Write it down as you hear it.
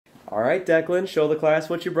All right, Declan, show the class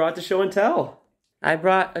what you brought to show and tell. I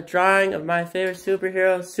brought a drawing of my favorite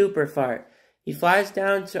superhero, Superfart. He flies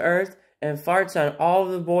down to Earth and farts on all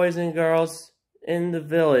the boys and girls in the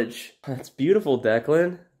village. That's beautiful,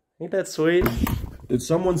 Declan. Ain't that sweet? Did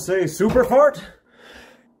someone say Superfart?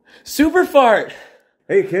 Superfart!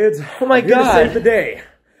 Hey kids, Oh my I'm here to God. save the day.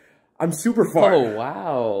 I'm Superfart. Oh,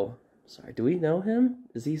 wow. Sorry, do we know him?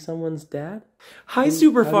 Is he someone's dad? Hi,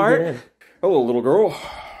 Superfart. Hello, little girl.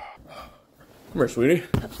 Come here, sweetie.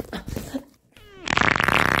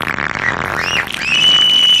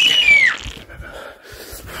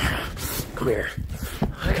 Come here.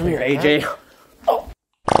 Come here, AJ. Oh.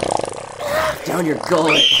 Down your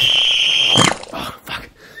gullet. Oh, fuck.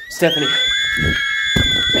 Stephanie.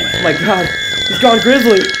 Oh my God. He's gone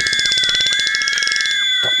grizzly.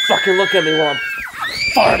 Don't fucking look at me while I'm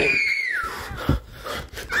farting.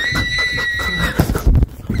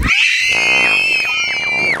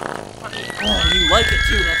 Oh, you like it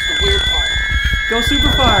too. That's the weird part. Go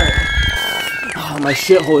Superfart. Oh, my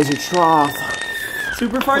shithole is a trough.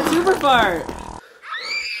 Superfart, Superfart.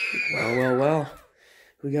 Well.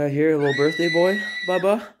 We got here a little birthday boy,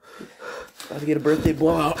 Bubba. About to get a birthday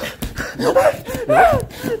blowout. Nope.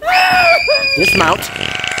 Dismount.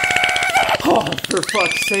 Oh, for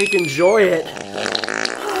fuck's sake, enjoy it.